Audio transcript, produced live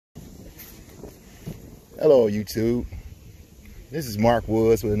Hello YouTube, this is Mark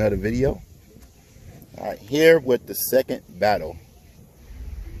Woods with another video. Alright, here with the second battle.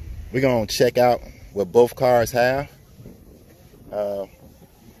 We're going to check out what both cars have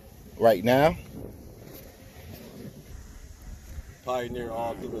right now. Pioneer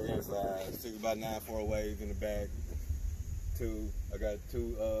all through the inside. Took about 9.4 waves in the back. I got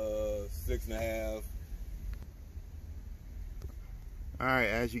two 6.5. Alright,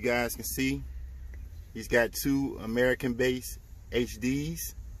 as you guys can see, he's got two American-based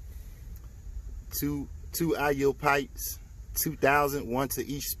HDs, two Audiopipes 2000, one to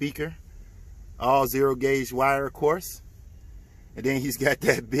each speaker, all 0-gauge wire, of course. And then he's got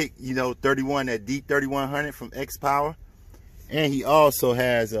that big, 31, that D3100 from X Power. And he also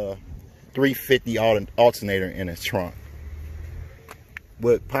has a 350 alternator in his trunk.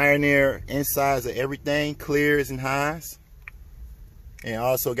 With Pioneer insides of everything, clears and highs. And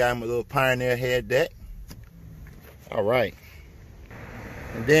also got him a little Pioneer head deck. All right.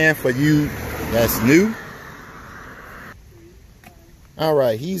 And then for you that's new, all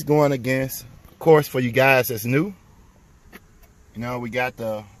right, he's going against, of course, for you guys that's new, we got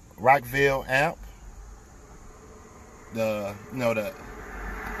the Rockville amp, I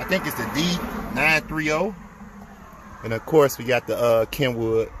think it's the D930, and of course we got the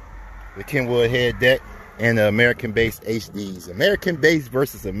Kenwood head deck and the American-based HDs. American-based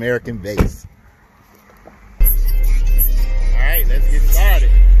versus American-based. Alright, let's get started.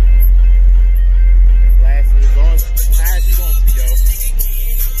 Glasses is on as high as you want to go.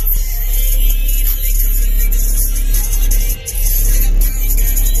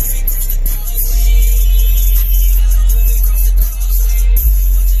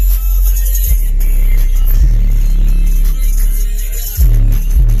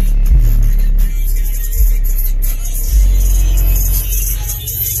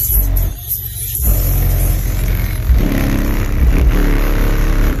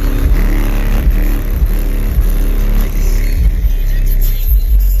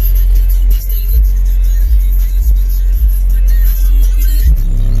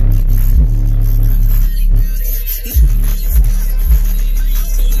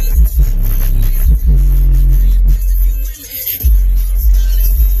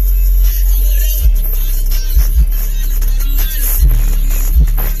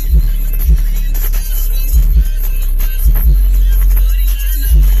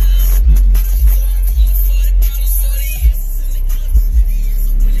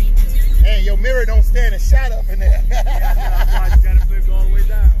 Mirror don't stand a shot up in there. Yeah, that's why you gotta flip all the way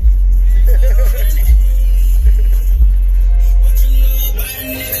down.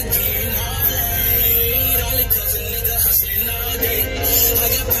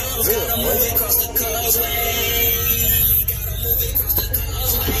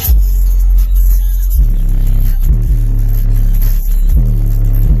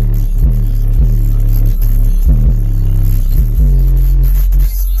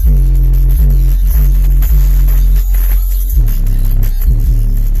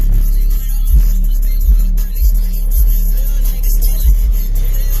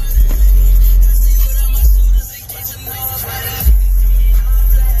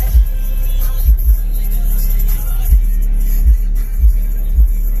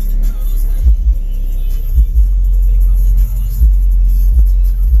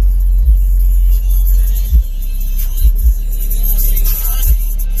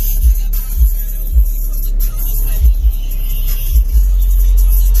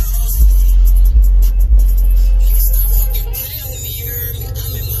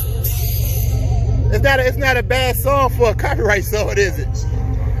 It's not a bad song for a copyright song, is it?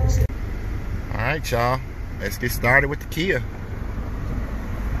 All right, y'all. Let's get started with the Kia.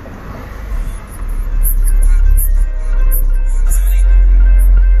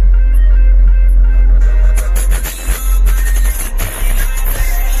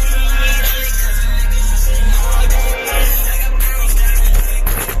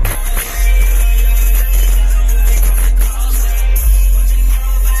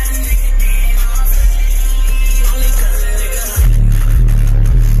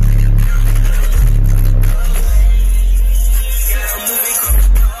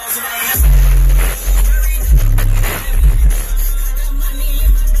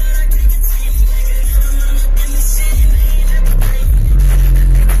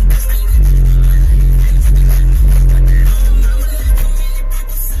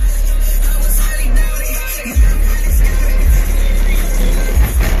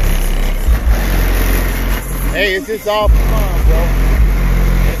 Hey, it's just all for fun, bro.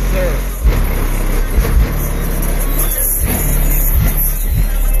 Yes, sir.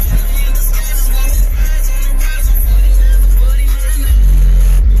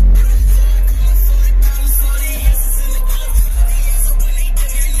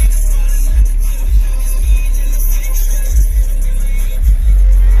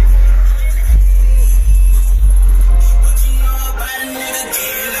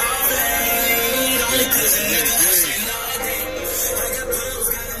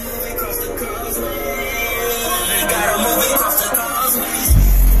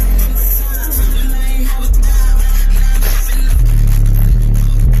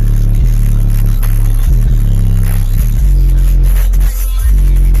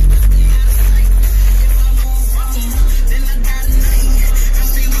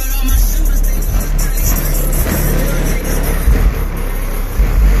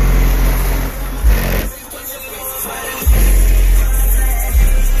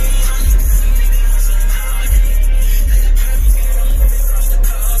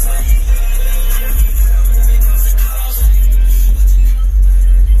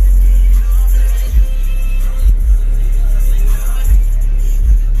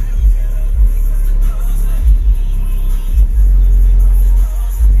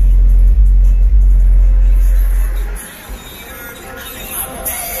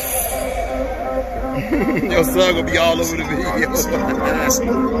 your son gonna be all over the video.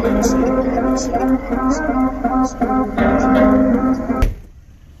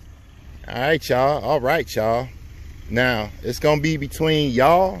 Alright, y'all. Alright, y'all. Now, it's going to be between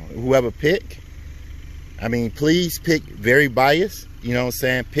y'all, whoever pick. I mean, please pick very biased. You know what I'm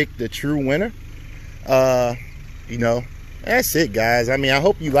saying? Pick the true winner. You know, that's it, guys. I mean, I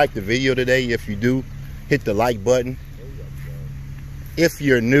hope you liked the video today. If you do, hit the like button. If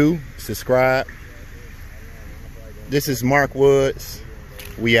you're new, subscribe. This is Mark Woods.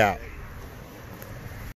 We out.